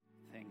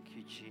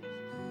you, Jesus.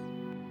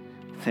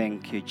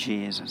 Thank you,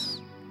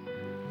 Jesus.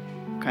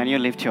 Can you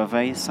lift your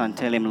voice and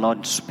tell him,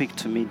 Lord, speak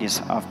to me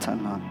this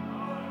afternoon.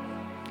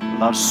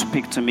 Lord,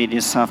 speak to me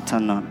this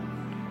afternoon.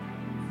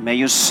 May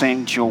you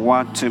send your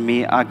word to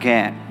me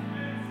again.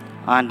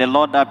 And the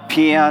Lord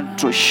appeared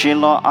to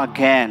Shiloh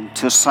again,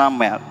 to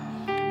Samuel,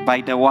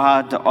 by the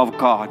word of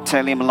God.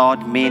 Tell him,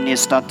 Lord,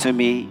 minister to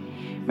me.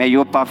 May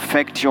you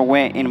perfect your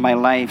way in my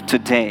life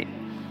today.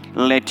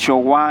 Let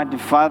your word,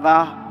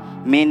 Father,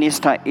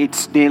 minister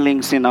its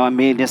dealings in our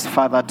midst,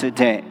 Father,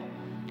 today.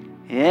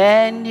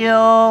 And you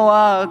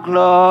are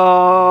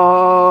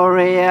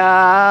glorious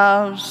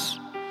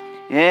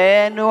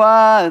and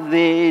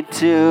worthy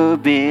to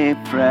be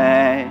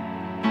praised.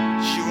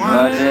 You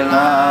are the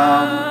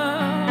Lamb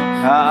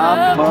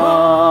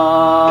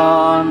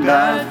upon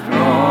the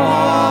throne,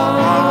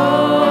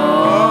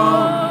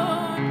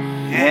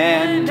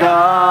 and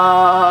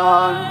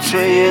unto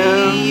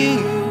you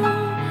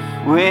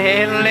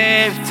we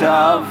lift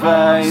our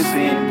voice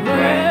in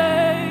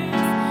praise.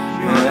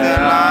 You are the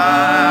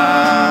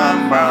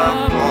Lamb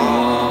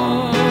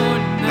upon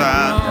the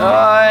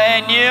throne,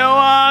 and you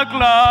are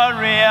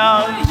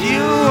glorious.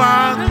 You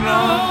are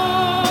glorious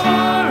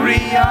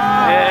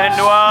and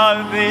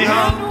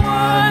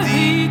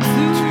worthy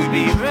to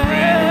be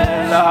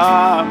praised.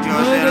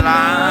 You're the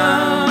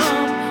Lamb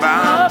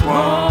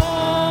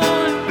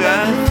upon the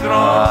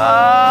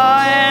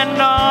throne, and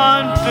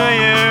unto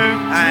you,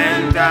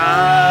 and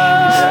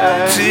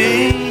unto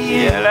you,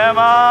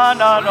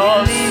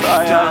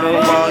 lift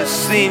our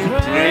voice in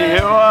praise.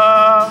 You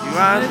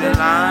are the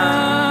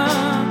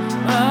Lamb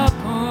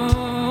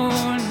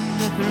upon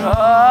the throne,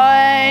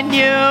 and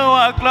you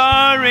are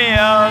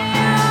glorious.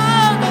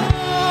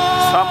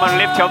 Someone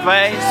lift your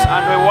voice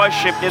and we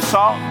worship this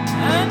song.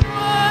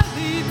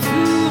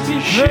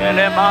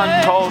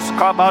 Shelemantos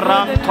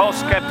kabarantos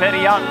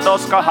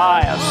keperiandos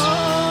kahayas.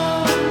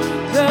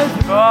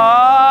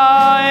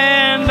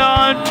 And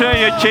unto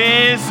you,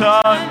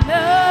 Jesus.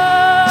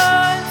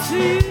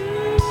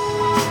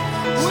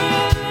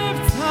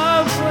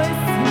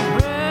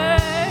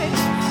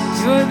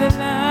 You're the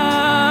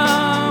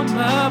Lamb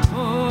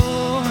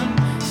upon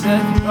the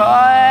throne,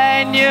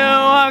 and you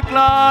are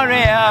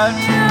glorious.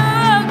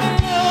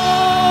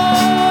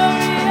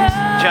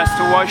 Just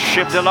to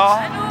worship the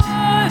Lord.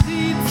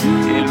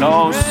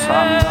 Ilos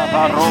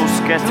Baros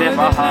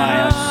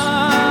Ketebahayas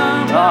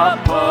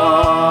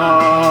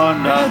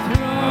upon the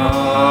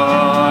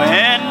throne,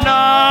 and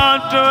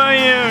unto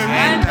you,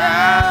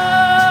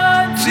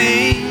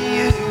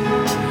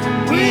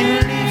 we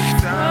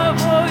lift our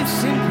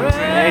voice in praise.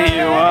 There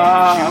you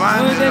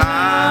are the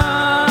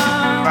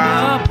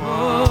Lamb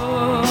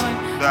upon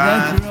the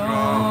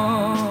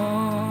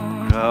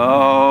throne.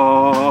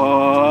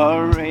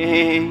 Glory,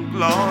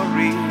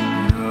 glory,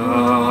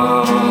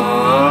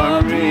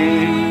 glory,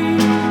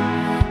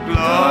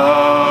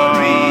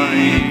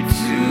 glory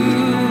to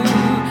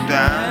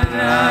the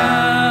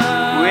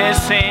Lamb. We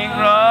sing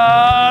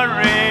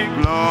glory,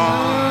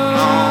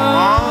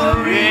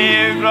 glory,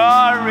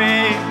 glory,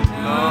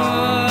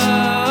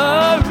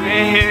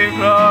 glory,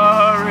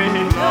 glory,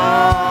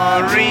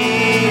 glory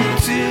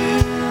to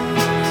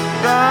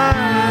the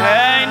Lamb.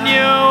 And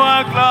you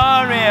are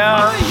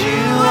glorious.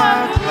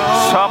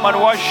 Someone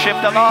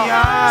worship the Lord.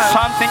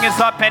 Something is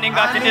happening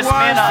at this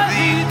minute.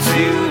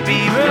 To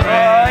be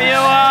praised.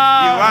 You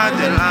are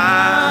the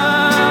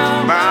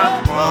Lamb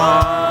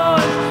upon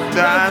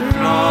the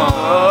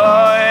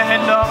throne,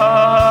 and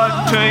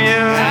unto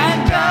you,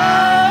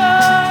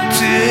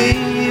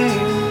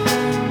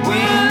 we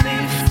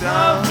lift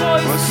our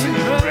voice in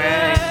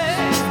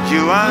praise.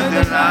 You are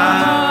the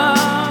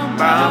Lamb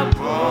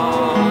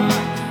upon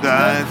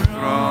the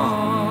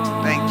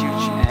throne. Thank you,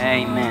 Jesus.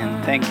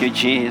 Amen. Thank you,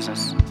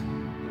 Jesus.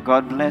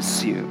 God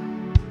bless you.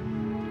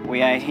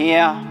 We are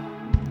here,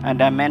 and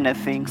there are many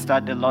things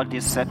that the Lord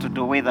is set to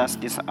do with us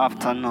this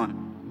afternoon.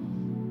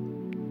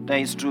 There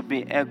is to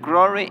be a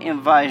glory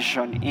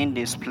invasion in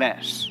this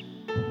place.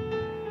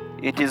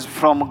 It is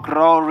from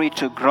glory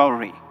to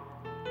glory.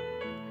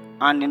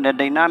 And in the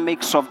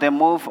dynamics of the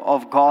move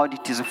of God,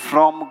 it is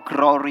from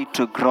glory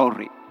to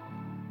glory.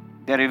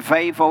 The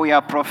revival we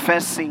are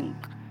professing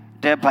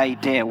day by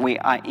day, we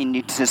are in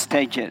its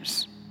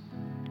stages.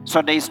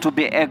 So there is to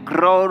be a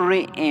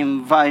glory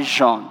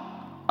invasion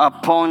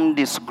upon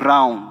this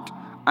ground.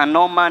 And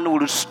no man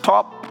will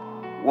stop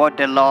what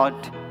the Lord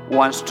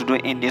wants to do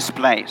in this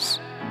place.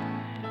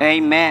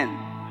 Amen.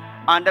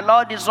 And the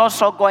Lord is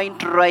also going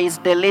to raise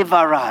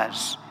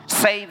deliverers,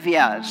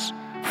 saviors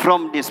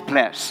from this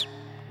place.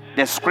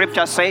 The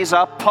scripture says,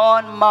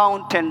 upon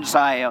Mount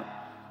Zion,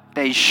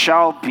 there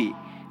shall be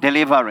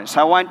deliverance.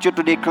 I want you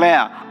to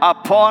declare,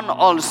 upon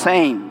All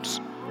Saints,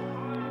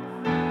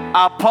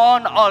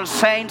 upon All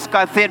Saints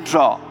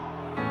Cathedral,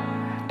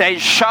 there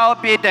shall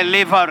be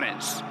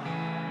deliverance.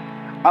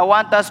 I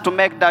want us to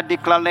make that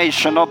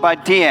declaration.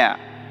 Obadiah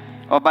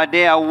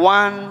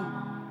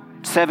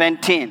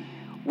 1:17.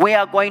 We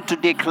are going to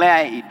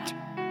declare it.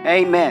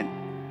 Amen.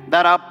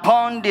 That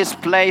upon this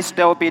place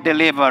there will be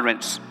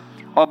deliverance.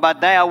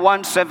 Obadiah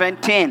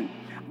 1:17.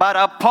 But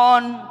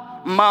upon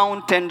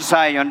Mountain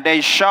Zion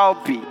there shall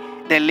be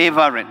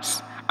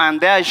deliverance,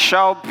 and there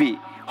shall be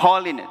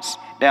holiness.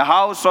 The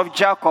house of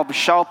Jacob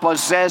shall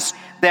possess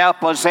their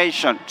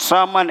possession.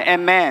 Someone,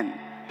 amen.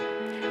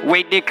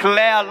 We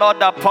declare,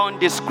 Lord, upon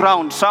this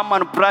ground.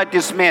 Someone pray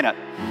this minute.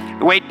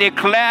 We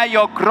declare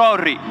your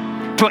glory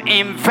to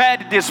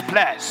invade this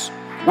place.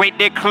 We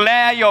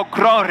declare your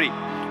glory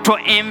to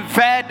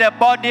invade the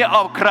body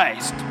of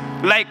Christ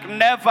like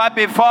never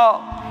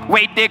before.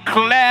 We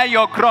declare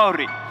your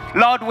glory.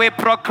 Lord, we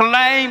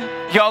proclaim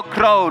your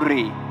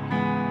glory.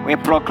 We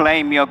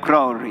proclaim your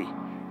glory.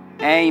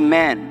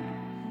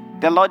 Amen.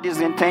 The Lord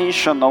is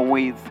intentional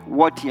with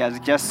what he has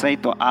just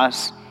said to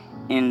us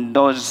in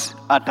those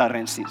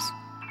utterances.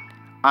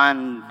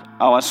 And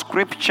our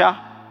scripture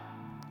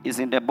is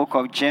in the book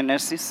of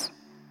Genesis.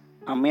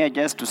 I'm here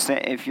just to say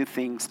a few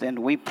things,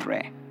 then we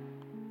pray.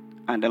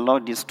 And the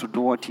Lord is to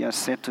do what he has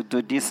said to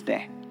do this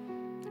day.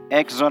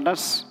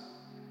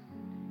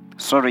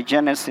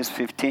 Genesis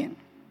 15.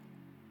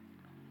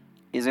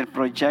 Is it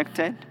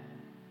projected?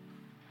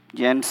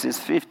 Genesis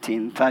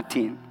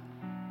 15:13.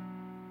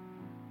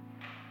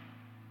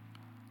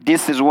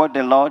 This is what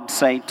the Lord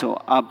said to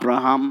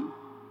Abraham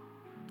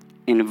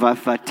in verse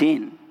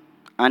 13.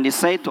 And he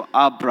said to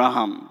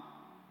Abraham,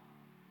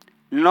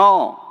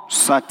 know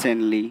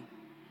certainly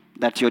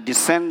that your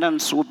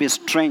descendants will be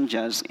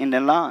strangers in the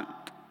land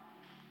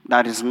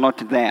that is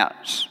not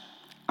theirs,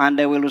 and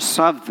they will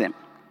serve them.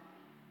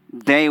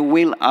 They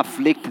will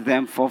afflict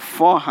them for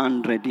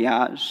 400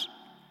 years,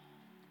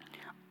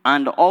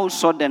 and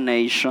also the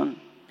nation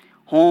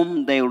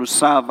whom they will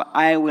serve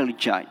I will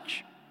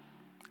judge.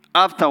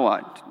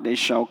 Afterward, they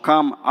shall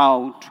come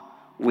out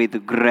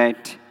with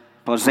great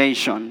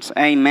possessions.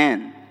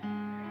 Amen.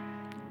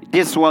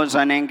 This was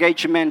an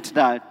engagement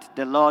that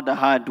the Lord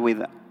had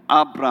with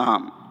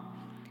Abraham.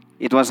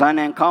 It was an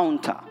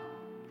encounter.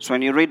 So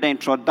when you read the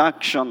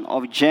introduction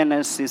of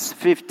Genesis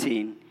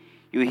 15,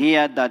 you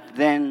hear that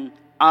then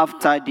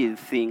after these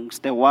things,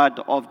 the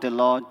word of the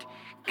Lord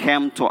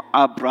came to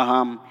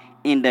Abraham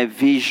in the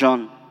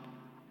vision,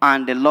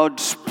 and the Lord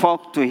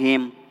spoke to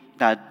him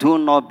that do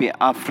not be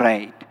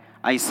afraid.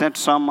 I said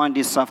someone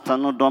this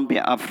afternoon, don't be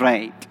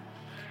afraid.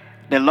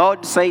 The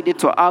Lord said it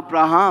to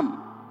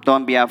Abraham,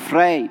 don't be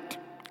afraid.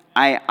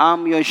 I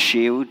am your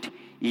shield,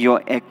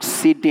 your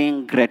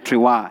exceeding great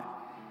reward.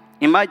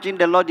 Imagine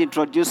the Lord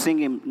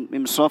introducing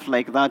himself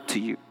like that to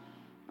you.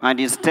 And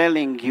he's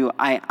telling you,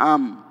 I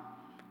am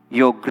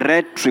your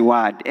great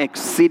reward,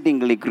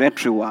 exceedingly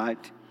great reward.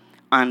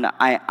 And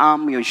I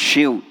am your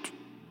shield.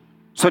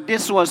 So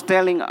this was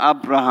telling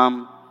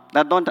Abraham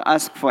that don't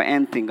ask for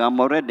anything. I'm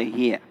already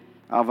here.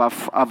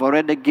 I've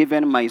already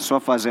given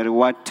myself as a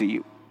reward to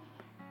you.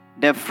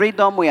 The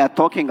freedom we are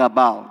talking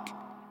about,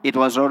 it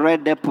was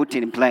already put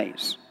in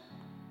place.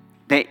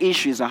 The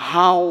issue is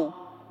how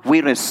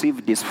we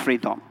receive this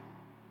freedom.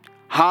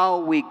 How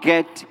we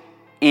get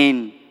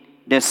in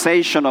the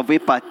session of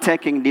it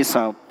partaking this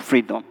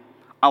freedom.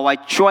 Our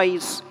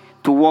choice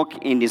to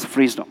walk in this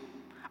freedom.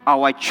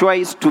 Our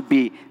choice to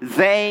be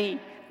they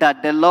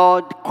that the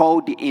Lord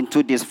called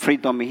into this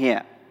freedom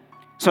here.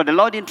 So the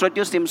Lord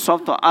introduced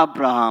himself to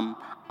Abraham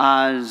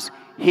as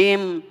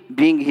him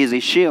being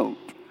his shield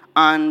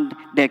and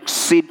the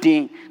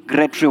exceeding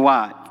great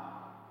reward.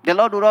 The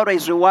Lord will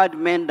always reward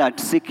men that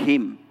seek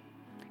him.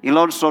 He'll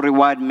also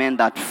reward men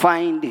that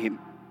find him.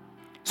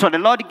 So the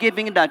Lord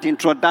giving that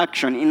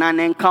introduction in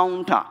an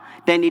encounter,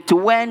 then it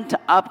went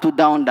up to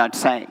down that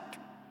side,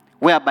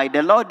 whereby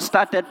the Lord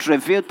started to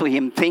reveal to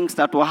him things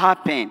that will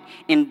happen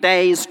in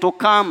days to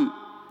come.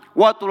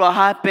 What will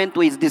happen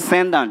to his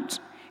descendants?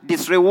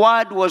 This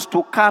reward was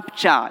to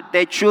capture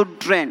the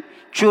children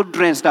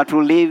that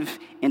will live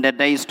in the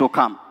days to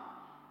come.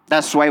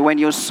 That's why when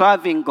you're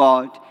serving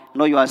God,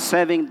 know you are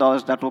serving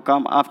those that will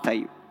come after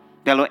you.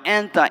 They will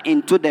enter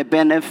into the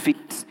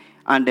benefits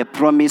and the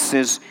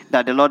promises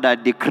that the Lord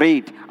had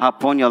decreed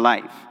upon your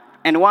life.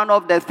 And one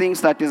of the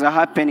things that is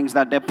happening is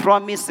that the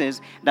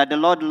promises that the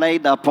Lord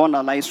laid upon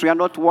our lives, we are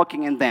not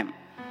walking in them.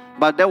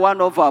 But the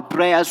one of our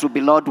prayers will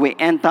be, Lord, we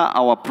enter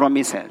our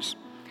promises.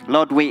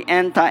 Lord, we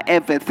enter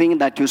everything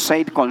that you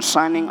said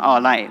concerning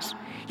our lives.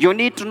 You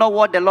need to know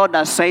what the Lord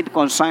has said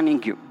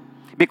concerning you.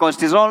 Because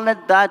it is only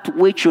that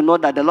which you know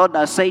that the Lord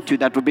has said to you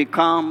that will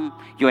become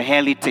your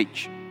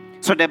heritage.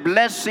 So the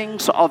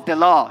blessings of the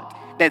Lord,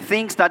 the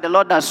things that the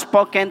Lord has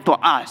spoken to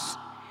us,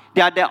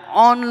 they are the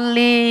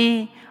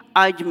only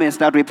arguments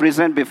that we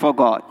present before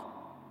God.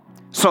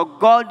 So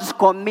God's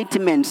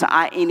commitments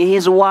are in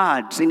his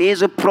words, in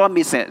his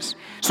promises.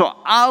 So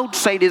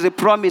outside his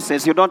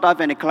promises, you don't have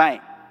any claim.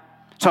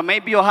 So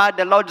maybe you heard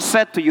the Lord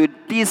said to you,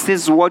 this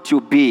is what you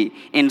be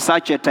in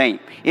such a time.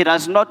 It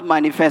has not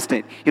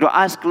manifested. You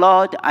ask,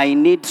 Lord, I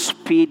need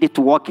speed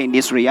to walk in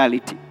this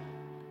reality.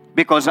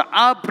 Because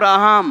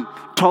Abraham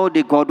told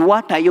God,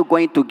 what are you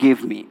going to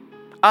give me?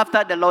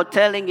 After the Lord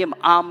telling him,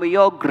 I'm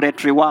your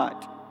great reward.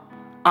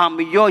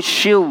 I'm your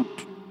shield.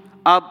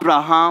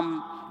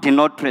 Abraham did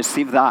not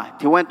receive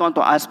that. He went on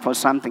to ask for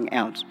something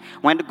else.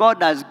 When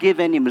God has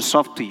given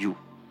himself to you,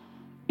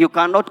 You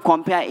cannot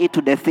compare it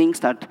to the things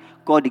that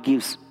God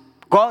gives.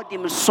 God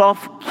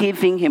himself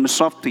giving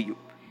himself to you.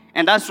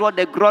 And that's what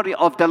the glory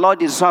of the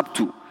Lord is up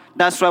to.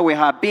 That's why we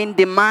have been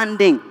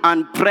demanding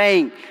and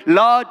praying,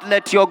 Lord,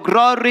 let your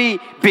glory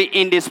be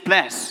in this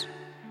place.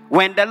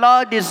 When the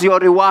Lord is your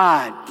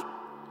reward,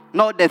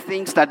 not the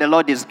things that the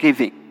Lord is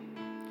giving.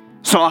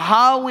 So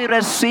how we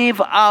receive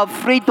our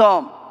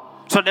freedom?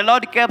 So the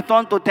Lord kept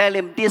on to tell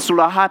him, this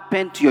will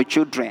happen to your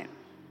children.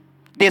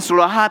 This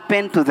will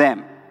happen to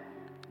them.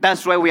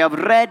 That's why we have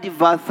read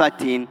verse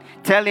 13,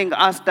 telling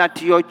us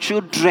that your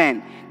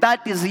children,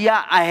 that is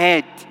year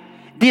ahead.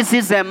 This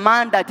is a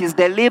man that is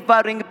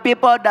delivering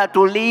people that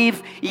will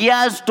live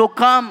years to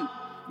come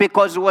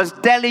because he was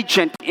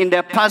diligent in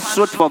the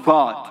pursuit for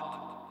God.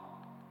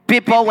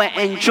 People were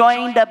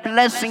enjoying the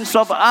blessings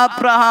of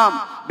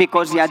Abraham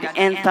because he had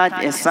entered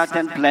a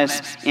certain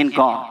place in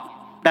God.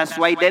 That's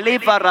why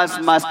deliverers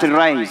must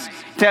rise.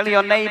 Tell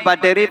your neighbor,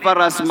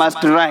 deliverers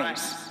must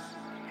rise.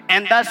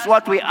 And that's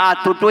what we are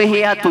to do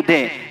here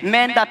today.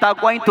 Men that are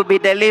going to be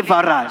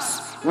deliverers.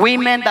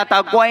 Women that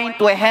are going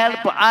to help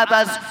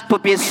others to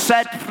be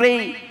set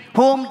free.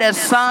 Whom the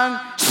Son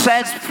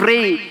sets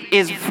free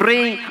is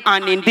free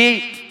and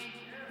indeed.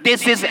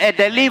 This is a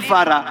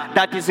deliverer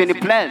that is in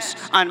place.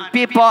 And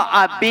people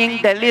are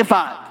being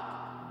delivered.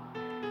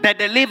 The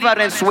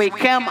deliverance we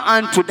came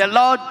unto, the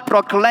Lord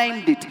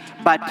proclaimed it.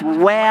 But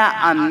where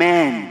are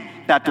men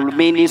that will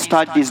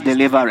minister this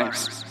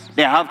deliverance?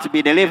 There have to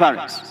be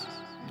deliverers.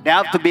 They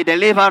have to be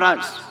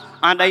deliverers.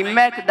 And I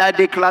make that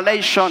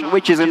declaration,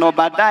 which is in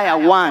Obadiah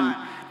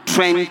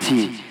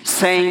 1:20,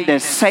 saying the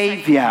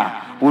Savior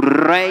will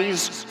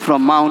rise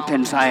from Mount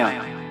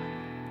Zion.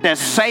 The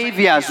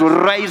Saviors will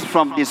rise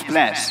from this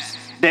place.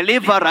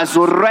 Deliverers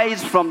will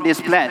rise from this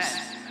place.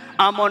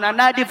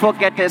 Amonanadi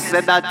Forgetters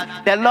said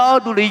that the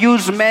Lord will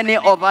use many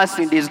of us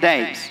in these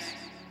days.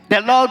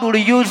 The Lord will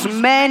use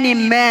many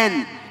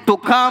men to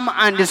come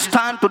and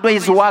stand to do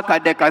his work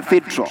at the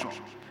cathedral.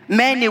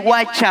 Many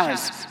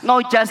watchers,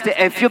 not just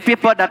a few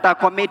people that are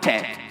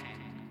committed.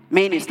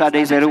 Minister,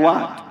 there is a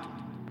reward.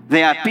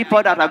 There are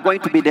people that are going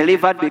to be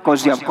delivered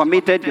because you have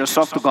committed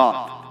yourself to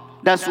God.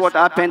 That's what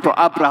happened to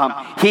Abraham.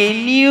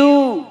 He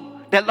knew.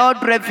 The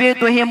Lord revealed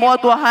to him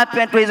what will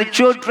happen to his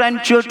children,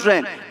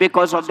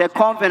 because of the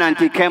covenant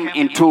he came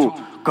into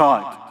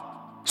God.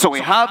 So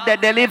we have the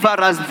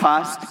deliverers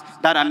first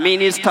that are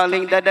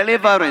ministering the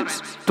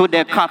deliverance to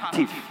the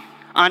captive.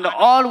 And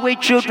all we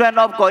children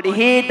of God,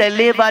 he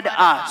delivered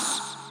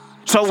us.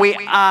 So we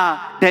are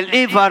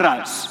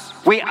deliverers.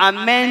 We are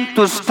meant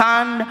to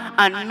stand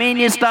and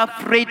minister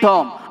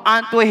freedom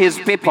unto his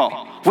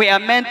people. We are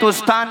meant to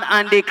stand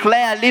and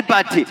declare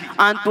liberty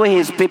unto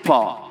his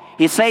people.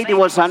 He said he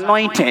was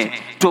anointed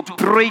to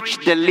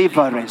preach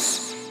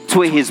deliverance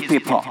to his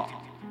people.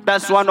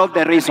 That's one of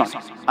the reasons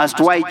as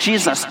to why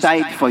Jesus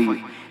died for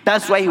you.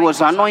 That's why he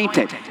was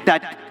anointed,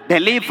 that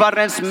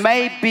deliverance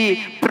may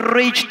be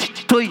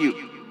preached to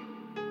you.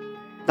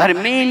 That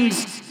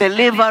means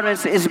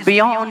deliverance is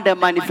beyond the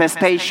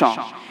manifestation.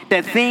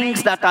 The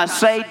things that are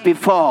said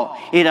before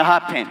it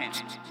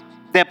happened.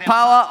 The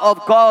power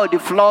of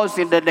God flows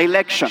in the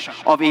direction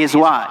of his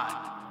word.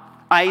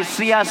 I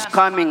see us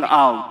coming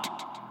out.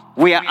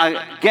 We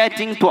are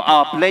getting to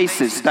our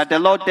places that the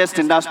Lord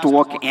destined us to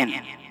walk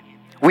in.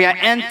 We are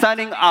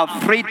entering our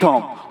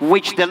freedom,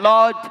 which the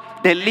Lord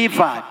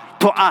delivered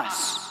to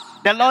us.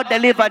 The Lord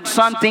delivered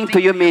something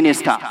to you,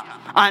 minister.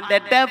 And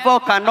the devil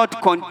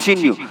cannot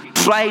continue.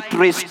 Try to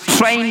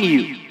restrain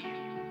you.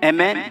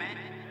 Amen.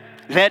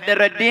 Let the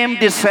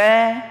redeemed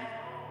say,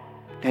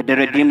 let the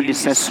redeemed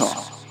say so.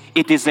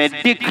 It is a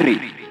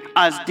decree.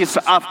 As this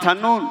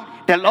afternoon,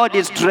 the Lord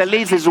is to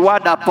release his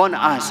word upon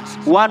us.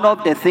 One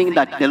of the things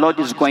that the Lord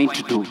is going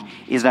to do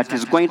is that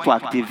he's going to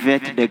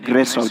activate the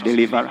grace of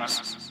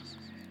deliverance.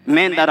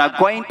 Men that are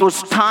going to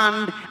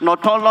stand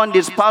not only on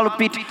this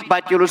pulpit,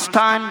 but you will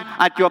stand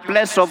at your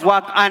place of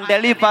work and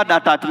deliver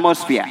that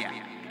atmosphere.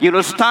 You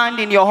will stand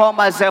in your home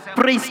as a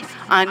priest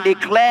and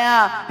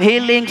declare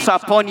healings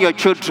upon your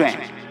children.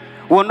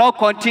 Will not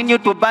continue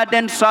to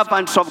burden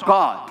servants of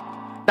God.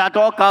 That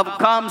all have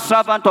come,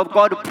 servant of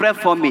God, pray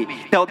for me.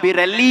 They will be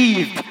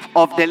relieved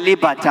of the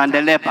liberty and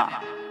the labor.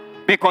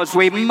 Because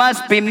we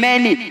must be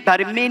many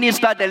that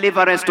minister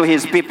deliverance to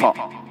his people.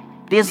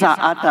 These are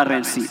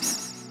utterances.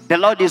 The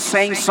Lord is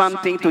saying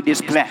something to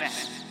this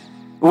place.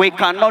 We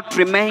cannot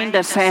remain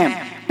the same.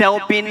 There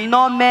will be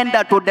no men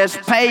that will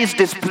despise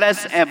this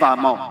place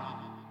evermore.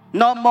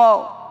 No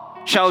more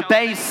shall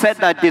they say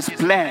that this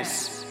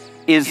place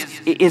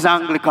is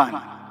Anglican.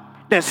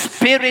 The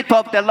Spirit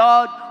of the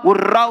Lord will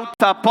rout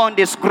upon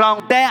this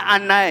ground day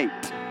and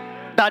night.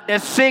 That the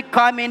sick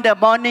come in the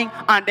morning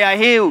and they are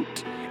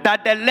healed.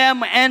 That the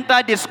lame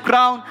enter this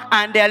ground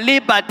and their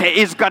liberty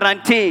is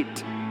guaranteed.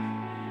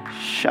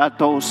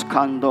 Shadows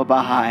kando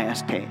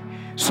bahayaste.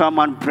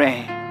 Someone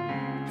pray.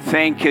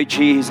 Thank you,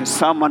 Jesus.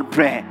 Someone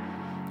pray.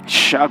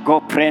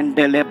 Shago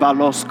prendele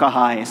baloska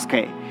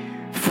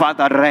haeske.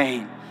 Father,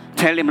 reign.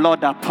 Tell him,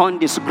 Lord, upon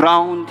this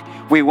ground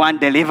we want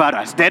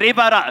deliverers.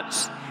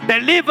 Deliverers.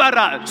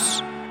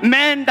 Deliverers.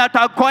 men that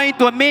are going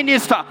to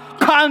minister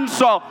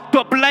counsel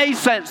to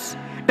places.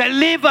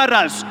 Deliver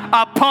us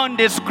upon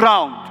this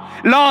ground.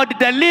 Lord,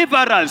 deliver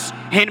us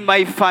in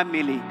my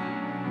family.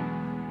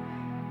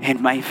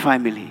 In my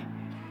family.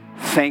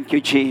 Thank you,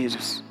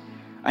 Jesus.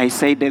 I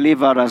say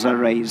deliverers are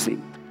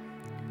rising.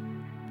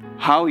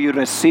 How you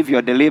receive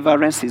your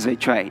deliverance is a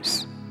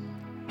choice.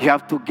 You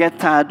have to get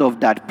tired of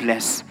that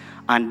place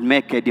and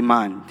make a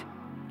demand.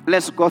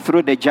 Let's go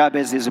through the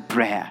Jabez's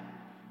prayer.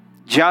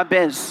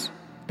 Jabez,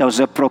 there was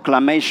a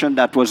proclamation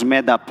that was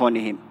made upon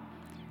him.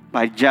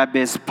 But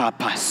Jabez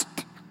purposed.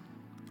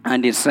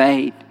 And he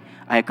said,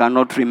 I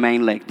cannot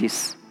remain like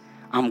this.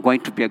 I'm going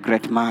to be a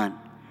great man.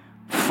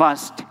 1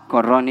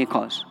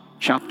 Chronicles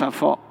chapter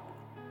 4.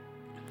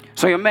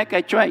 So you make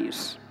a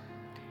choice.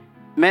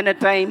 Many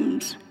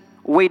times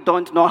we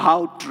don't know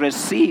how to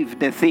receive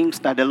the things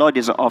that the Lord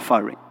is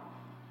offering.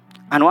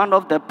 And one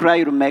of the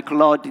prayers you make,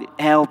 Lord,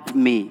 help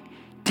me.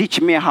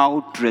 Teach me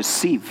how to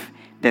receive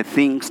the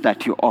things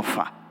that you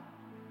offer.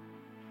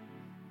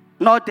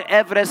 Not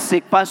every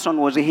sick person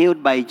was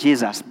healed by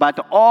Jesus,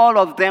 but all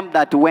of them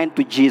that went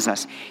to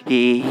Jesus,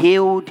 he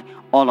healed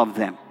all of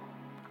them.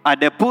 At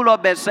the pool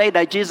of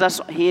Bethesda,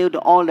 Jesus healed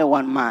only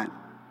one man.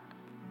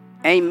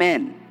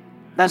 Amen.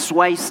 That's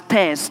why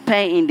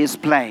stay in this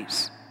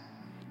place.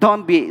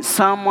 Don't be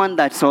someone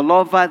that's all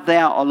over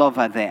there, all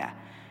over there.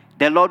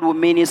 The Lord will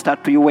minister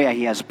to you where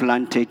he has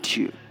planted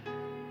you.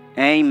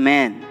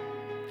 Amen.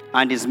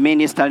 And is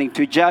ministering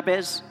to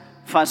Jabez.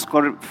 First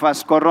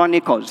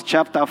Chronicles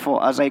chapter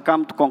 4, as I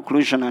come to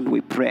conclusion and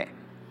we pray.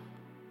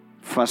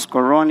 1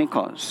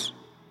 Chronicles.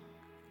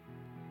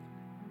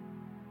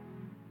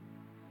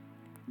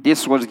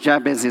 This was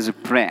Jabez's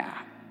prayer.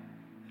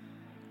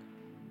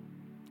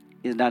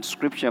 Is that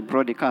scripture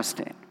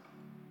broadcasted?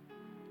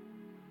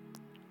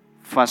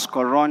 1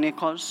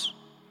 Chronicles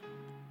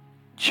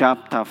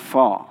chapter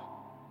 4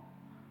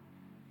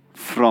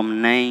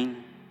 from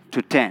 9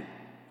 to 10.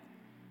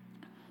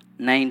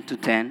 9 to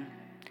 10.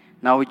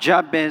 Now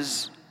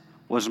Jabez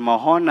was more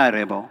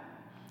honorable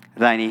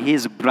than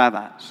his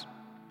brothers.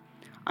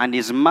 And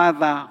his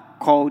mother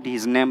called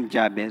his name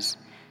Jabez,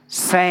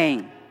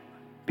 saying,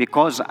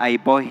 because I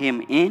bore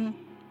him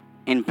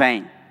in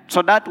pain.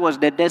 So that was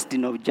the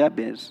destiny of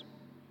Jabez.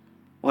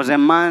 Was a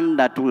man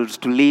that was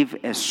to live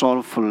a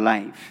soulful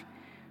life.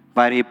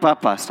 But he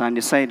purposed and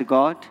he said,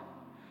 God,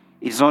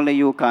 it's only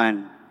you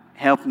can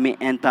help me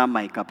enter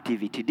my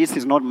captivity. This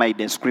is not my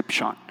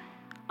description.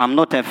 I'm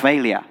not a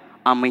failure.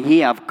 I'm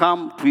here. I've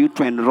come to you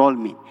to enroll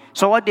me.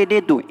 So what did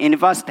he do? In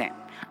verse 10.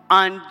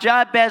 And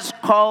Jabez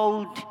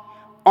called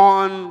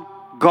on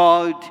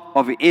God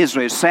of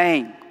Israel,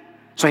 saying,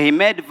 so he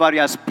made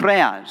various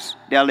prayers.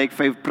 There are like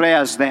 5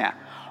 prayers there.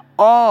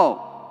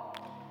 Oh,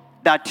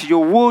 that you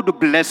would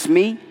bless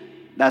me.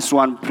 That's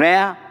one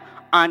prayer.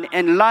 And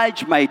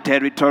enlarge my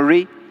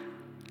territory.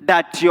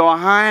 That your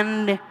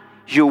hand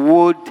you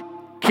would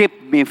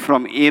keep me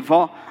from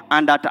evil.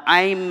 And that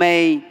I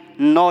may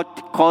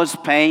not cause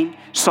pain.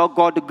 So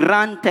God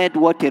granted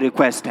what he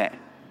requested.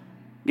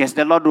 Yes,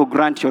 the Lord will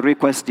grant your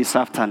request this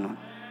afternoon.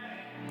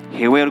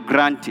 He will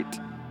grant it.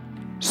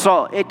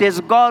 So it is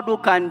God who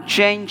can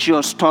change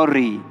your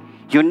story.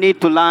 You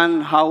need to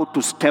learn how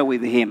to stay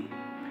with him.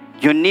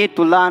 You need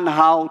to learn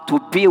how to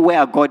be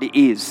where God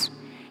is.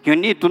 You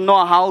need to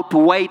know how to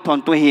wait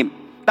unto him.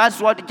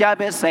 That's what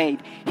Jabez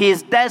said.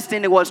 His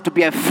destiny was to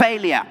be a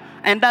failure.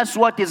 And that's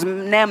what his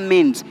name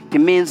means. It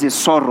means his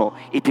sorrow.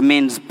 It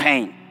means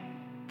pain.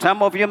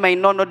 Some of you may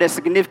not know the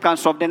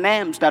significance of the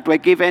names that were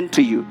given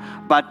to you.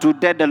 But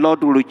today the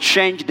Lord will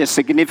change the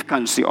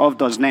significance of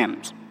those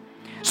names.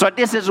 So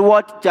this is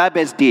what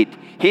Jabez did.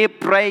 He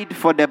prayed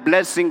for the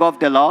blessing of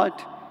the Lord.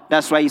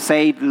 That's why he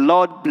said,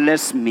 Lord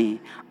bless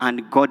me.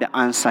 And God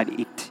answered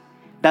it.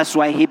 That's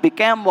why he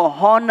became more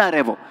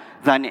honorable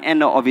than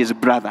any of his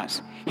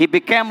brothers. He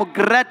became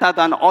greater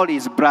than all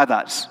his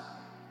brothers.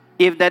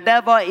 If the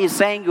devil is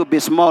saying you'll be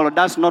small,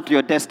 that's not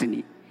your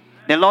destiny.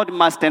 The Lord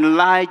must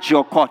enlarge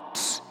your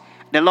courts.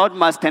 The Lord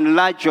must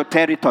enlarge your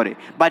territory.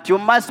 But you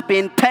must be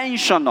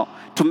intentional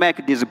to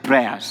make these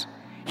prayers.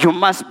 You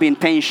must be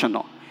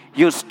intentional.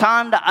 You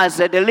stand as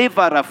a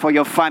deliverer for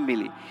your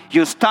family.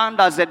 You stand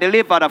as a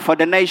deliverer for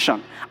the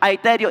nation. I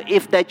tell you,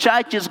 if the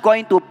church is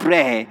going to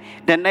pray,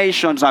 the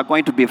nations are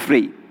going to be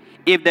free.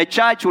 If the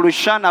church will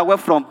shun away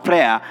from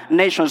prayer,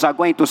 nations are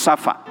going to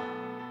suffer.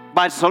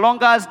 But so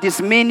long as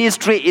this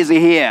ministry is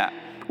here,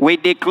 we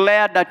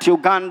declare that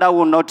Uganda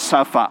will not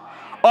suffer.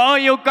 Oh,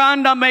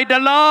 Uganda, may the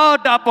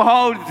Lord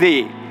uphold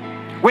thee.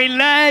 We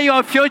lay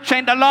your future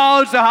in the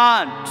Lord's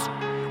hands.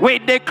 We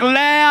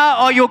declare,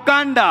 oh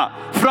Uganda,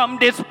 from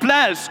this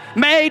place,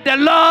 may the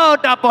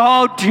Lord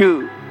uphold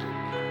you.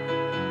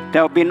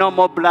 There will be no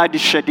more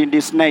bloodshed in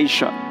this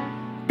nation.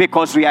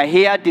 Because we are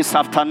here this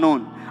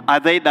afternoon, are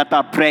they that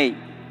are praying.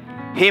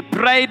 He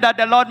prayed that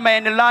the Lord may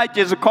enlarge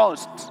his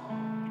costs.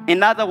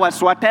 In other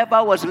words,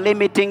 whatever was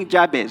limiting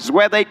Jabez,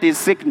 whether it is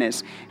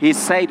sickness, he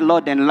said,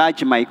 Lord,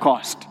 enlarge my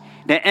cost.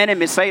 The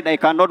enemy said, I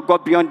cannot go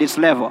beyond this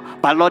level.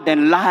 But Lord,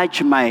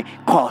 enlarge my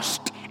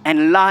cost.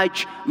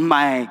 Enlarge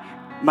my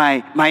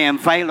my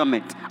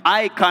environment.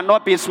 I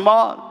cannot be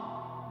small.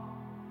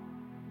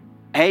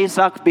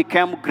 Isaac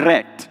became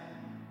great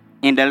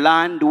in the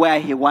land where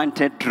he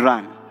wanted to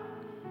run.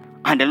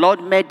 And the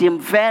Lord made him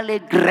very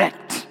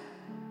great.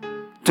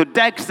 To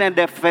the extent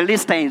the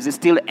Philistines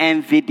still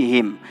envied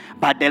him.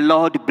 But the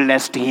Lord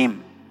blessed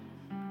him.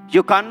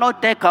 You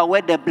cannot take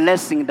away the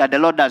blessing that the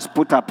Lord has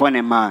put upon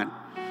a man.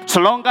 So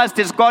long as it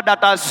is God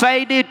that has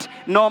said it,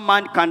 no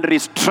man can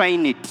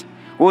restrain it.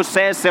 Who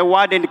says a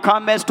word and it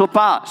comes to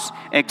pass,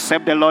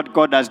 except the Lord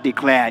God has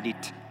declared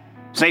it.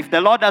 So if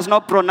the Lord has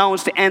not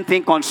pronounced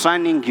anything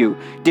concerning you,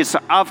 this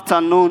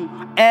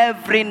afternoon,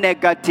 every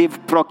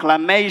negative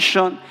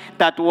proclamation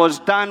that was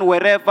done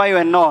wherever you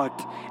are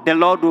not, the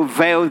Lord will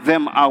veil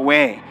them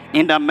away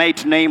in the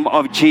mighty name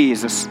of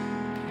Jesus.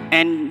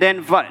 And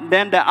then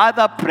the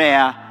other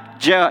prayer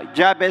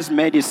Jabez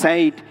made, he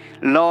said,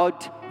 Lord,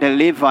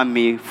 deliver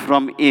me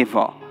from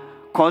evil.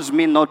 Cause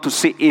me not to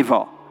see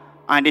evil.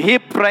 And he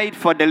prayed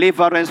for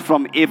deliverance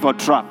from evil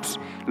traps.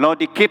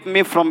 Lord, keep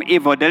me from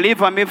evil.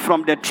 Deliver me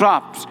from the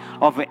traps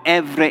of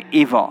every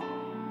evil.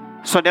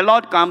 So the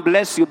Lord can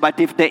bless you, but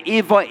if the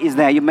evil is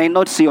there, you may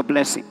not see your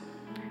blessing.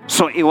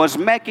 So he was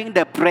making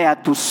the prayer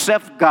to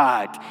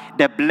safeguard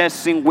the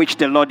blessing which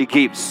the Lord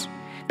gives.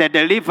 The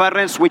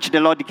deliverance which the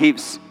Lord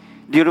gives.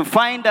 Do you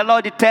find the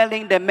Lord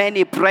telling the men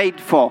he prayed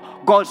for,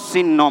 God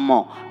sin no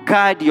more.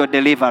 Guard your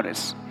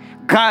deliverance.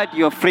 Guard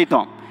your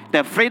freedom.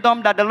 The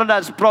freedom that the Lord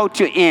has brought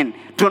you in.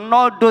 To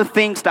not do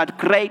things that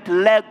create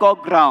legal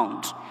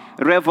ground.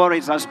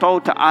 Revelries has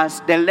taught us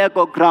the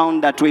legal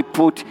ground that we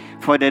put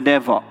for the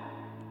devil.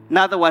 In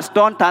other words,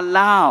 don't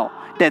allow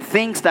the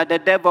things that the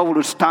devil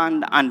will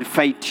stand and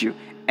fight you.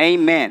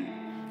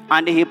 Amen.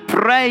 And he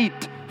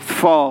prayed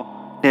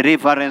for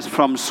deliverance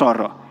from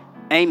sorrow.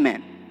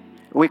 Amen.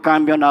 We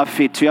can be on our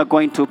feet. We are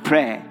going to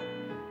pray.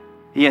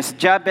 Yes,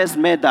 Jabez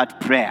made that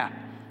prayer.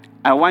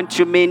 I want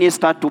you,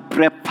 minister, to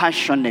pray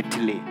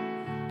passionately.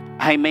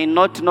 I may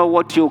not know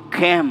what you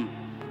came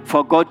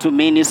for God to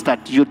minister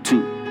to you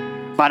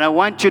to, but I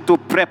want you to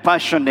pray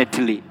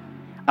passionately.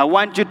 I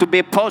want you to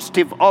be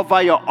positive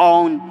over your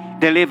own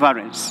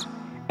deliverance.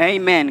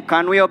 Amen.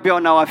 Can we all be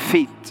on our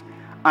feet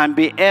and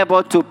be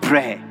able to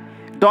pray?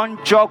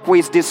 Don't joke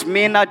with this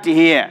minute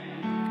here,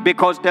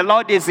 because the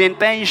Lord is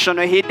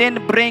intentional. He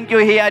didn't bring you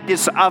here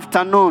this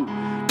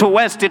afternoon to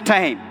waste the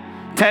time.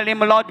 Tell him,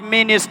 Lord,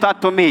 minister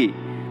to me.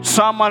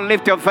 Someone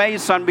lift your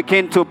voice and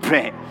begin to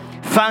pray.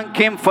 Thank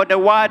him for the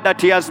word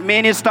that he has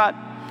ministered.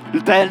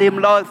 Tell him,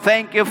 Lord,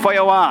 thank you for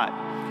your word.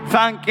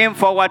 Thank him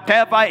for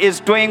whatever he's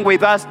doing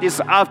with us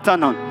this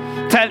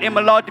afternoon. Tell him,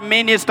 Lord,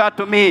 minister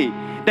to me.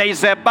 There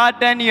is a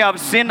burden you have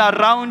seen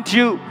around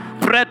you.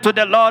 Pray to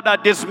the Lord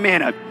at this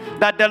minute,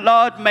 that the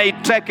Lord may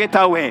take it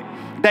away.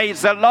 There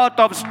is a lot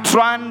of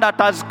strand that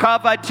has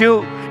covered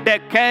you, the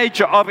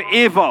cage of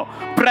evil.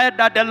 Pray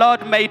that the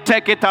Lord may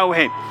take it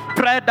away.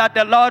 Pray that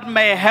the Lord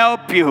may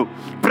help you.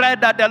 Pray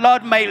that the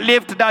Lord may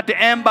lift that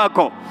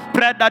embargo.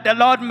 Pray that the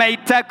Lord may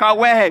take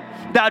away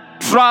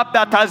that trap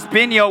that has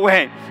been your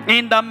way.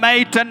 In the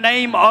mighty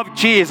name of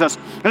Jesus.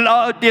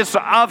 Lord, this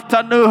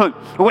afternoon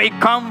we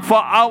come for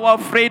our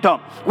freedom.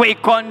 We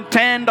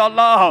contend, O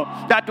Lord,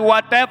 that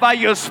whatever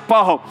you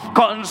spoke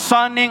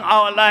concerning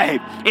our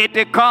life,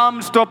 it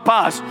comes to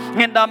pass.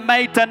 In the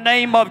mighty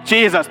name of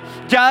Jesus.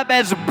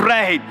 Jabez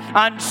prayed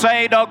and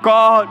said, Oh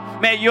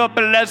God, may you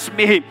bless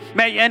me.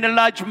 May you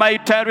enlarge my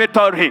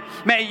territory.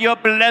 May you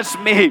bless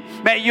me.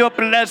 May you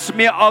bless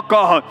me, oh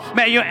God.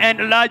 May you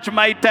enlarge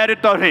my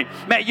territory.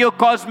 May you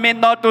cause me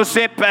not to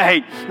see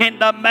pain. In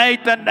the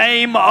mighty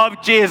name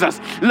of Jesus.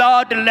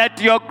 Lord,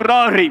 let your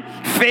glory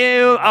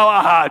fill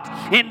our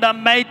heart. In the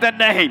mighty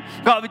name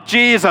of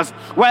Jesus.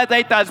 Whether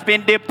it has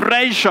been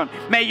depression,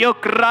 may you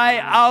cry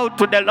out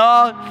to the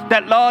Lord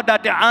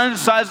that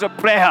answers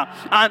prayer.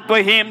 And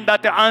to him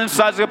that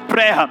answers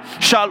prayer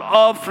shall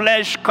all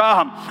flesh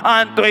come.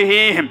 And to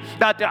him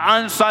that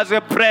answers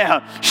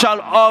prayer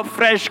shall all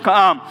flesh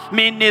come.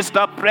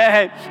 Minister,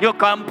 pray. You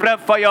can pray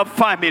for your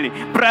family.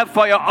 Pray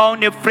for your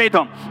own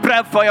freedom.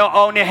 Pray for your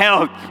own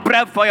health.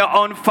 Pray for your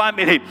own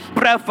family.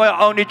 Pray for your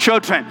own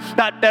children.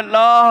 That the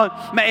Lord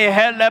may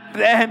help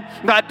them.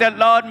 That the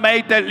Lord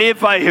may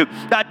deliver you.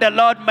 That the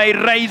Lord may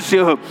raise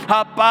you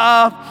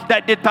above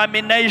the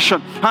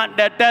determination and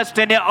the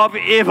destiny of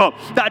evil.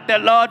 That the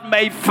Lord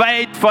may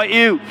fight for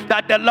you.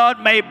 That the Lord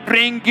may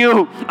bring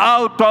you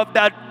out of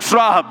that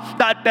trap.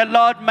 That the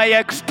Lord may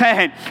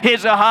extend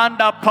his hand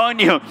upon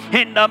you.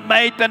 In the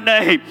mighty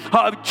name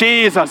of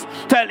Jesus.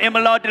 Tell him,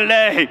 Lord,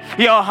 lay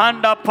your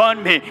hand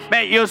upon me.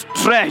 May you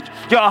stretch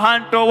your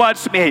hand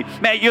towards me.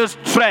 May you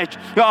stretch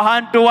your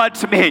hand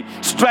towards me.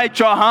 Stretch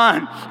your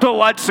hand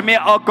towards me,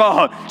 oh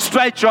God.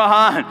 Stretch your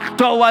hand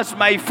towards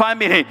my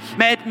family.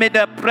 Make me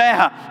the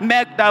prayer.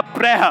 Make the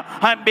prayer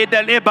and be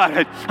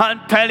delivered.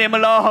 And tell him,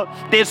 Lord,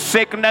 this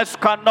sickness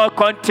cannot cannot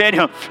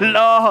continue.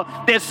 Lord,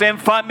 this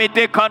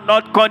infirmity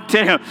cannot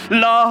continue.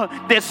 Lord,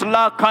 this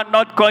lack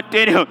cannot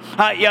continue.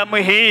 I am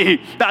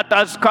he that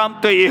has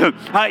come to you.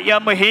 I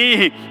am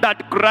he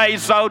that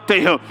cries out to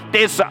you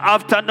this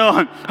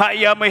afternoon. I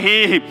am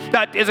he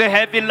that is a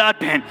heavy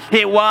laden.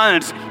 He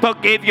wants to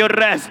give you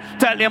rest.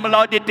 Tell him,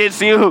 Lord, it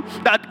is you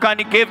that can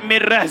give me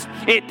rest.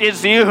 It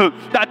is you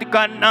that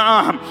can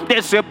numb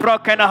this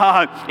broken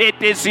heart.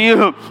 It is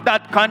you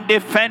that can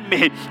defend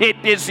me. It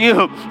is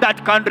you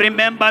that can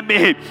remember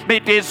me.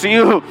 It is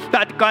you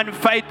that can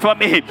fight for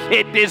me.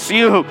 It is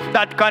you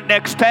that can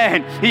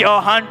extend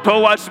your hand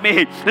towards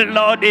me.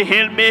 Lord,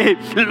 heal me.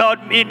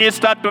 Lord,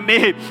 minister to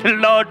me.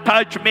 Lord,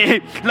 touch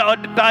me.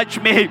 Lord, touch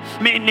me.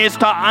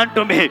 Minister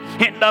unto me.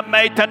 In the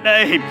mighty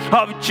name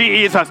of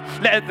Jesus,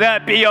 let there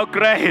be your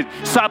grace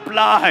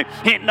supply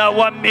in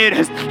our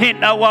midst,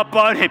 in our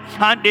body,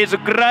 and His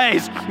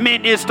grace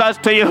ministers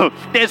to you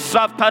this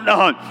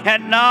afternoon.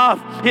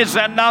 Enough is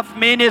enough,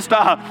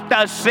 minister.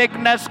 The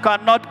sickness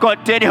cannot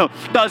continue.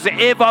 Those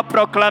evil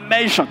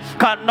proclamation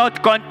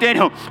cannot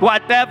continue.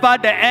 Whatever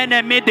the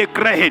enemy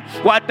decreed,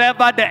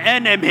 whatever the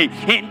enemy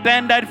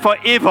intended for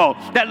evil,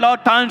 the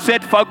Lord turns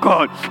it for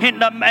good. In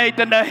the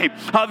mighty name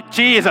of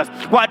Jesus,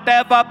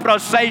 whatever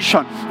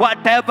procession,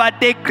 whatever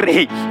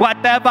decree,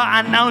 whatever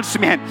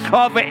announcement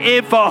of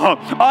evil,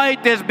 oh,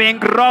 it is being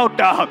brought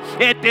down.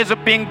 It is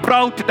being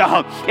brought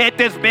down. It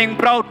is being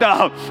brought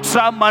down.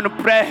 Someone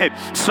pray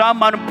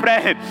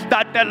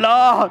that the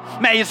Lord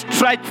may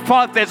stretch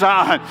forth His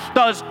hand.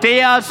 Those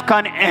tears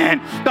can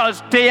end.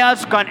 Those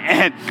tears can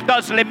end.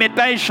 Those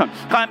limitations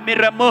can be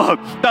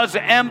removed. Those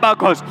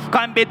embargoes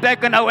can be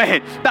taken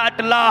away.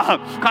 That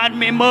love can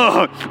be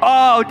moved.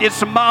 Oh,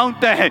 this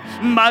mountain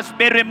must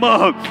be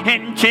removed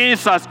in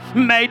Jesus'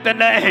 mighty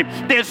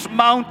name. This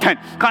mountain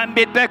can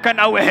be taken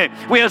away.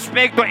 We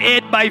speak to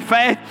it by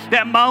faith.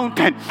 The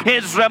mountain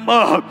is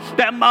removed.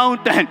 The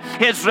mountain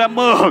is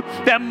removed.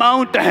 The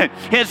mountain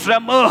is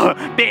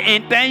removed. Be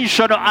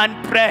intentional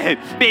and pray.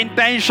 Be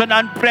intentional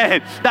and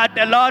pray that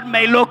the Lord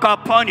may look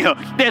upon you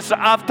this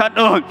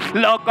afternoon.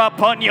 Look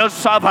upon your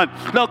servant.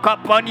 Look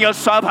upon your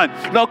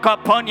servant. Look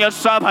upon your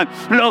servant.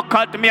 Look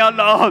at me, O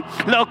Lord.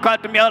 Look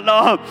at me, O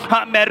Lord.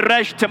 I'm a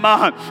wretched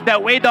man. The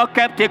widow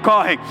kept it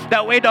going.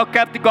 The widow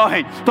kept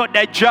going to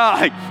the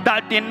judge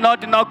that did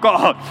not know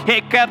God.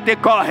 He kept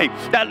it going.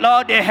 The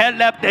Lord, He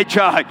held up the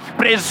judge.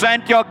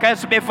 Present your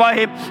case before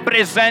Him.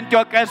 Present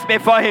your case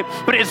before Him.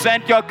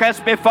 Present your case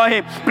before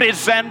Him.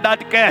 Present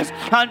that case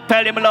and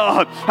tell Him,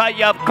 Lord, I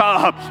have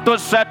come to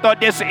settle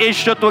this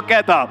issue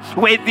together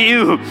with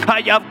you.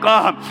 I have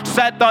come to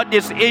settle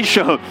this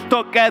issue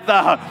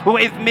together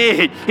with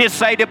me. He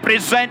said,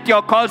 present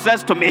your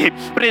causes to me.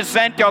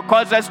 Present your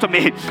causes to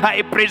me.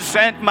 I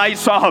present my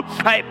soul.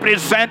 I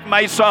present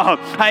my soul.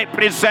 I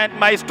present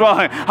my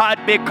strength.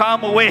 Had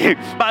become weak,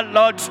 but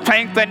Lord,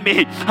 strengthen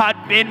me.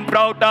 Had been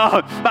brought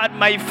down, but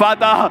my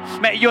Father,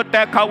 may you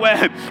take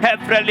away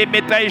every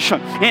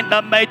limitation in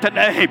the mighty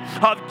name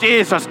of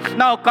Jesus.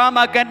 Now come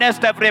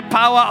against every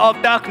power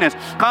of darkness.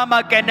 Come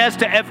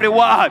against every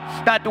word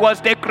that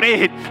was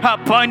decreed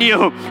upon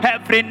you.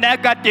 Every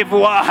negative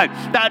word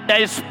that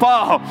they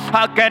spoke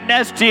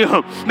against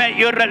you. May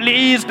you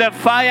release the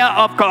fire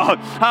of God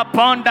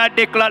upon that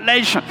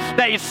declaration.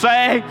 They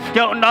say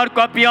you will not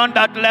go beyond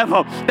that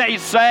level. They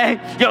say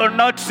you will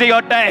not see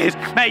your days.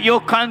 May you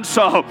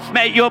cancel.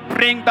 May you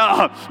bring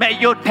down. May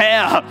you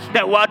tear.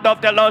 The word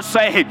of the Lord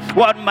say,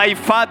 what my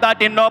Father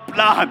did not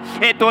plant,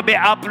 it will be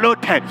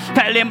uprooted.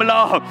 Tell Him,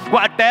 Lord,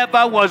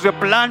 whatever was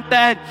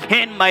planted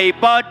in my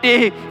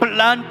body,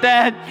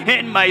 planted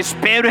in my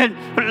spirit,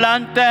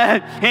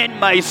 planted in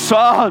my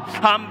soul,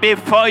 and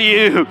before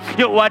you,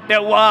 you are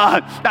the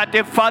one that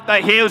the Father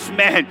heals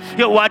me.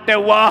 You are the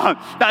one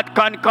that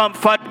can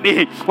comfort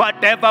me.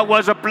 Whatever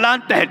was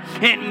planted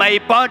in my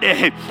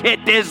body,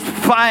 it is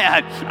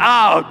fired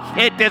out.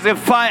 It is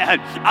fired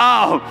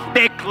out.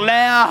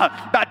 Declare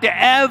that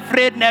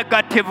every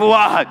negative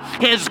word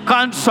is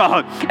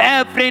cancelled.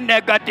 Every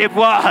negative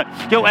word.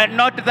 You were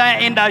not there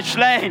in the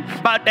slain,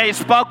 but they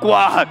spoke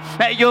word.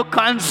 May you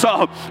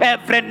cancel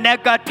every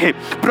negative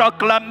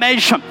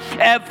proclamation,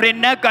 every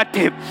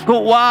negative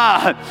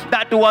word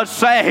that was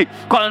said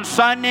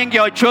concerning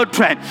your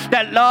children.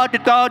 The Lord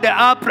told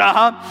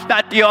Abraham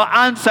that your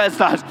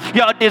ancestors,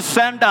 your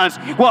descendants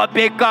will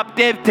be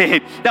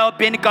captivity. They'll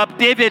be in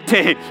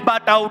captivity,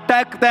 but I'll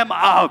take them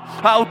out.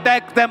 I'll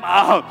take them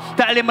out.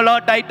 Tell Him,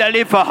 Lord, I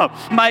deliver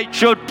my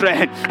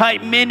children. I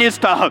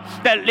minister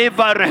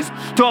deliverance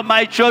to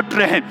my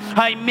children.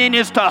 I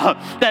minister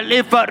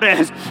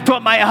deliverance to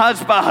my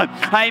husband.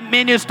 I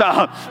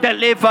minister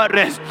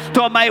deliverance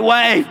to my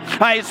wife.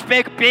 I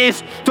speak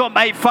peace to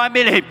my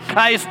family.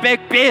 I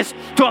speak peace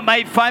to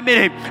my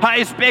family.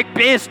 I speak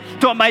peace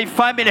to my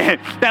family.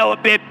 There will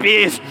be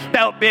peace.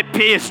 There will be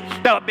peace.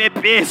 There will be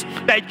peace.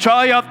 The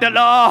joy of the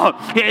Lord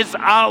is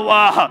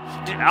our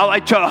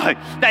joy.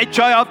 The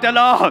joy of the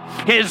Lord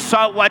is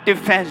our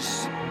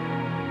defense.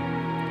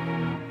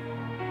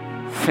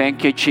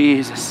 Thank you,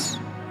 Jesus.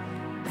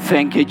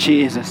 Thank you,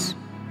 Jesus.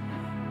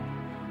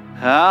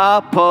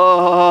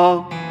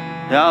 Upon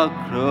the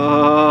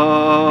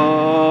cross.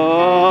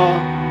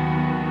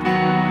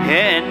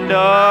 And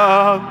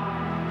up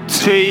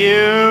to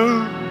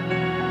you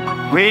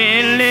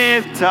we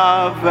lift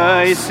our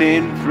voice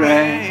in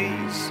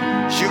praise.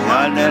 You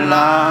are the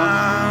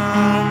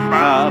Lamb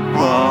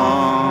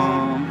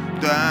upon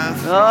the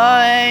throne.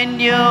 Oh,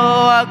 and you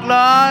are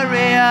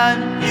glorious.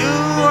 You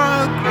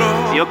are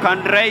glorious. You can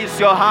raise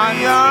your hand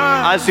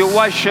as you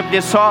worship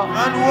the song.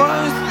 And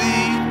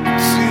worthy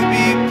to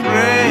be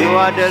praised. You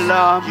are the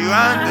Lamb. You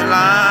are the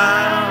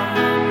Lamb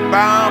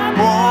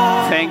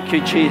upon Thank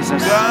you,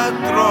 Jesus. the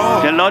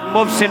throne. The Lord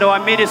moves in our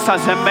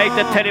ministers and make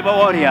the terrible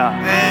warrior.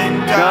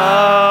 And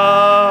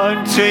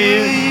God to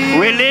you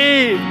we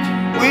lift.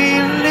 we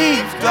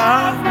lift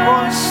our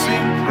voice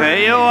in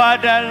praise. You are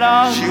the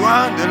Lamb. You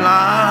are the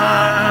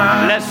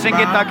Lamb. Let's sing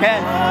it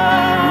again.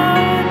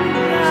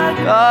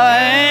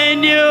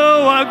 And you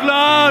are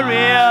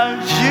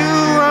glorious. You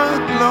are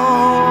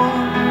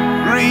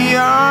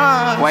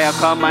glorious. Where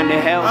come and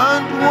help.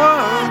 And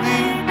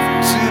worthy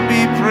to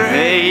be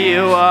praised.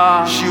 You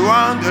are. You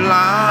are the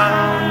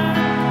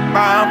Lamb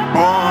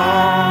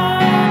upon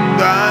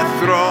the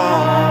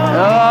throne.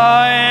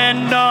 Oh,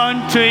 and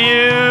unto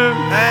you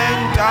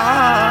And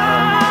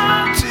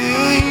unto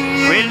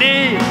we you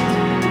lift.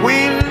 we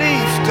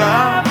lift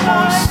our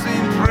voice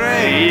in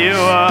praise. You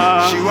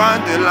are. You are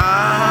the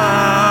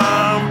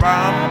Lamb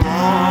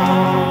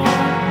upon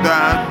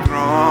the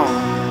throne.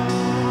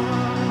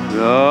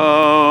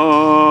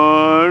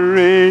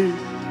 Glory.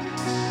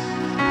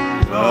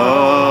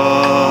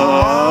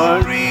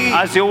 Glory.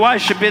 As you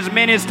worship, He's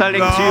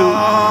ministering to you.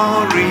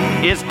 Glory.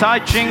 He's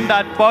touching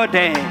that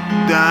body.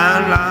 The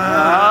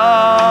Lamb.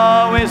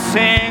 Oh, we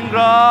sing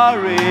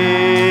glory.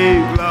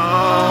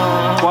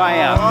 Glory.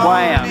 Choir,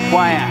 choir,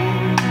 choir.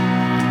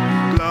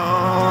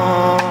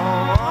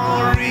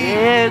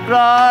 Glory.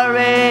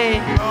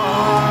 Glory.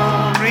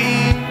 Glory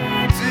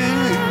to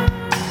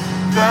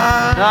the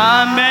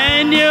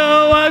Amen. You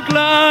are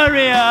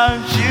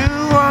glorious. You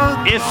are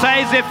He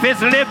says if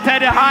He's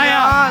lifted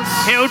higher,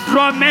 He'll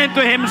draw men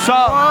to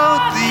Himself.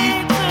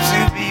 worthy to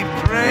be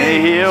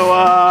praised. You You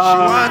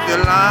are. are the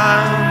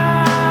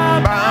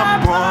Lamb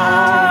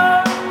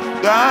upon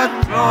the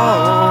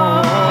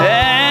throne.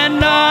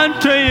 And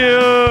unto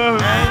you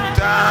And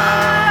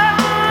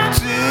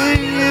unto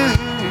you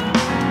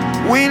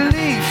we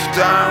lift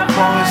our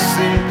voice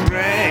in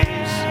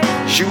praise.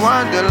 You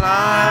are the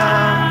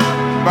Lamb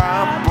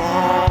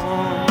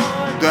upon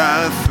the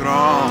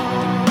throne.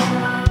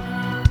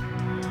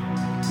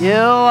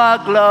 You are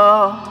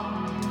glorious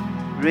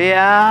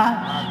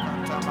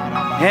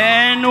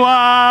and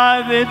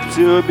worthy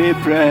to be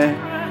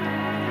praised.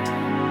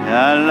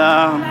 The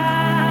Lamb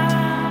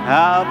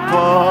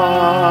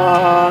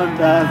upon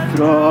the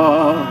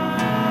throne.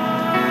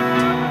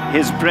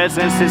 His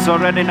presence is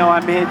already in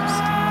our midst.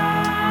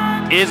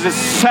 He's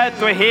set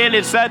to heal,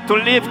 He's set to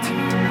lift.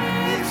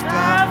 Lift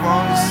our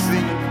voice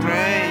in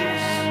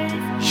praise.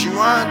 You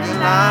are the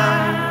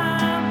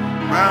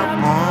Lamb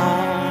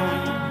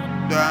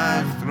upon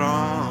the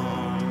throne.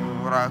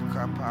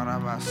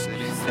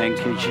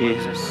 Thank you,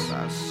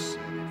 Jesus.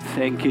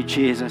 Thank you,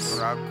 Jesus.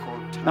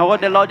 Now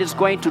what the Lord is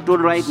going to do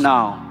right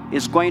now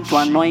is going to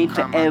anoint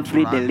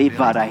every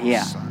deliverer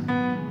here.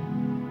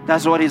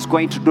 That's what He's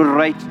going to do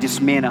right this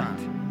minute.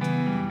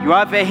 You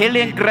have a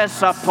healing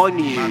grace upon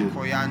you.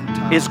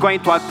 He's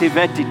going to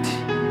activate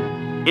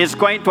it. He's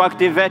going to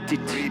activate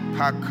it.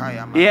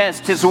 Yes,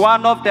 it is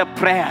one of the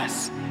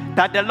prayers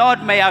that the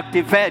Lord may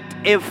activate.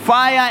 If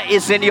fire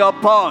is in your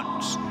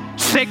bones,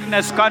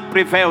 sickness can't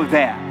prevail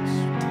there.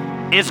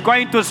 He's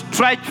going to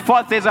stretch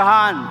forth His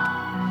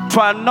hand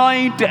to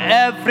anoint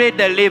every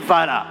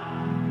deliverer.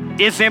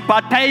 His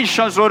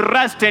impartations will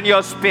rest in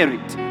your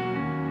spirit.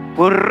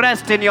 Will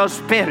rest in your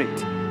spirit.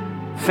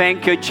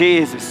 Thank you,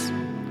 Jesus.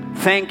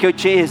 Thank you,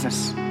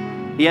 Jesus.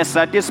 Yes,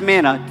 at this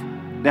minute,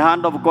 the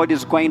hand of God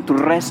is going to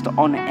rest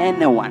on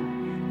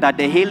anyone, that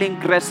the healing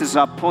grace is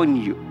upon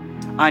you,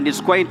 and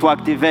is going to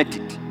activate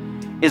it.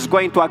 It's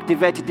going to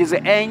activate it. His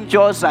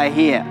angels are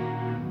here.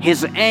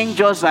 His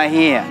angels are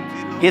here.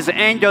 His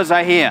angels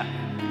are here.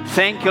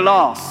 Thank you,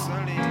 Lord.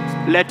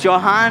 Let your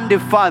hand,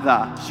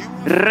 Father,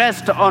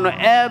 rest on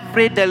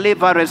every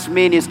deliverance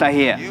minister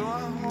here.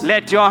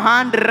 Let your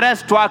hand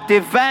rest to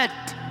activate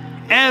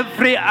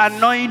every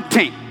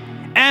anointing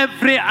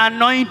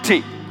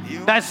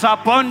that's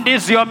upon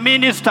these your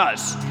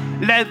ministers.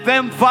 Let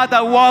them,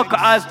 Father, walk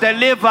as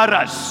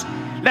deliverers.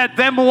 Let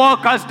them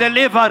walk as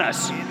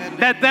deliverers.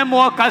 Let them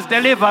walk as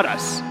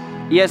deliverers.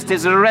 Yes, it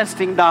is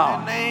resting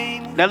down.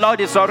 The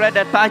Lord is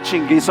already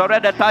touching you. He's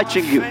already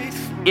touching you.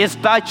 He's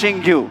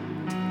touching you.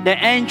 The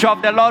angel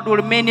of the Lord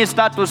will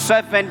minister to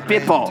 7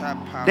 people.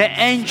 The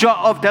angel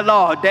of the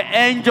Lord, the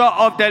angel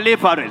of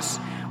deliverance,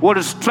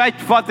 will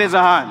stretch forth His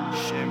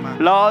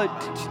hand. Lord,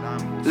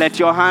 let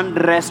your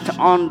hand rest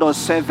on those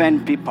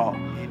 7 people,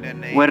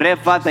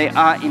 wherever they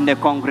are in the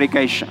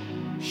congregation.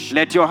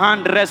 Let your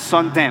hand rest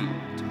on them.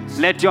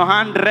 Let your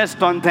hand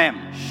rest on them.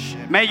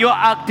 May you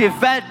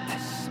activate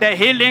the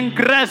healing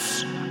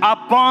grace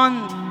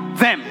upon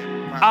them,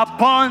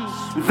 upon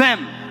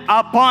them,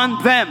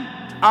 upon them,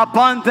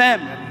 upon them.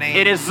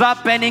 It is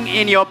happening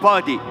in your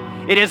body.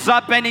 It is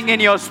happening in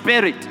your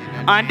spirit.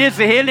 And this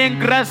healing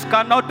grace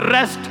cannot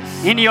rest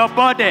in your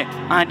body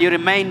and you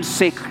remain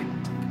sick.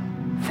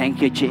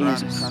 Thank you,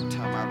 Jesus.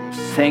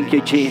 Thank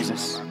you,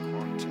 Jesus.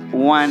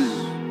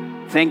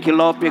 1. Thank you,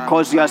 Lord,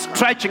 because you are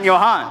stretching your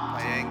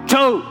hand.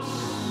 2.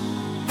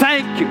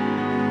 Thank you.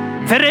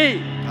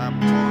 3.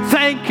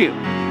 Thank you.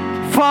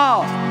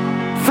 4.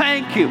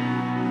 Thank you.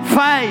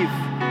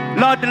 5.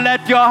 Lord,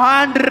 let your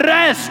hand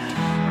rest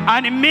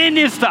and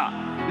minister.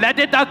 Let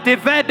it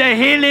activate the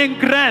healing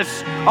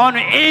grace on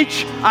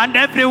each and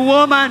every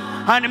woman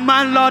and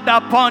man, Lord,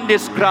 upon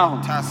this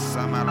ground.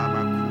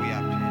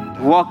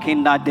 Walk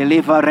in that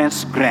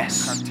deliverance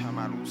grace.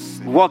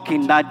 Walk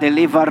in that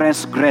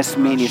deliverance grace,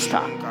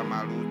 minister.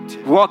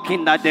 Walk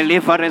in that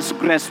deliverance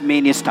grace,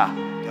 minister.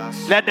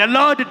 Let the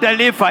Lord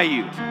deliver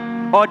you.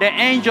 Or the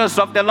angels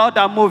of the Lord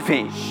are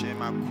moving.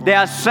 There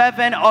are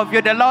 7 of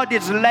you. The Lord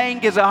is laying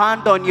his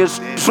hand on you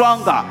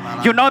stronger.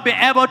 You'll not be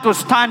able to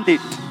stand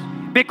it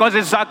because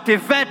it's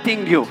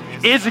activating you.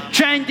 It's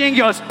changing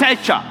your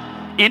stature.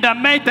 In the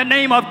mighty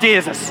name of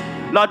Jesus.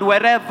 Lord,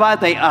 wherever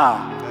they are,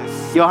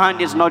 your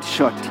hand is not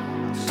short.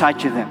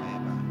 Touch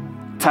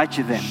them. Touch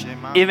them.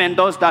 Even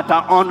those that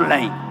are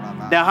online.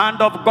 The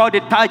hand of God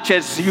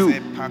touches you.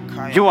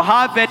 You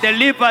have a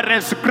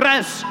deliverance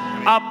grace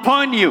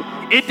upon you.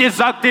 It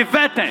is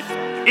activated.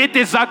 It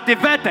is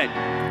activated.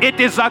 It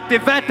is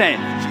activated.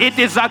 It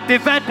is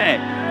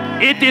activated.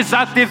 It is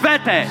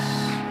activated.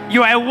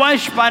 You are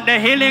worshipped and the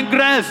healing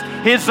grace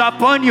is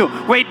upon you.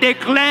 We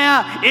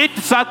declare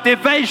its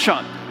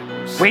activation.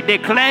 We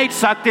declare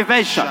its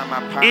activation.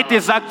 It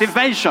is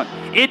activation.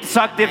 It's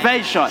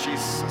activation.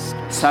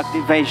 It's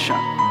activation.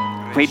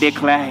 We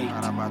declare it.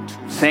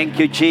 Thank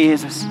you,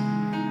 Jesus.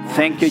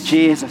 Thank you,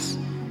 Jesus.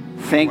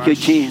 Thank you,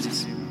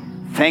 Jesus.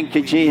 Thank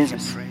you,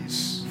 Jesus.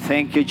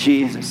 Thank you,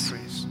 Jesus.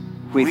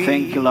 We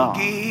thank you, Lord.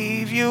 We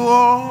give you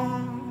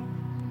all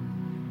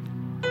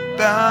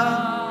the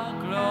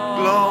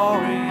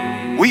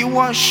glory. We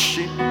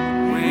worship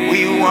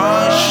you,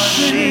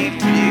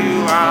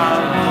 our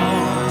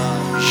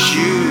Lord.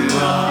 You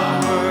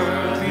are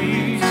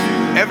worthy.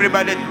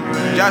 Everybody,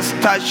 just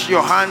touch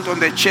your hand on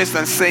the chest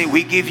and say,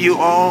 we give you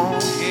all.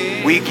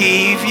 We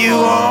give you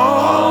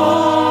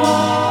all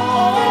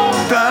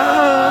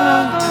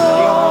the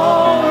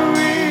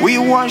glory. We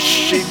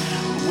worship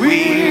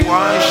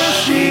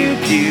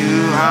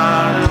you,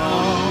 our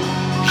Lord.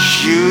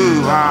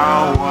 You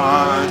are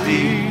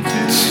worthy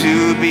to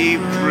be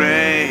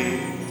praised.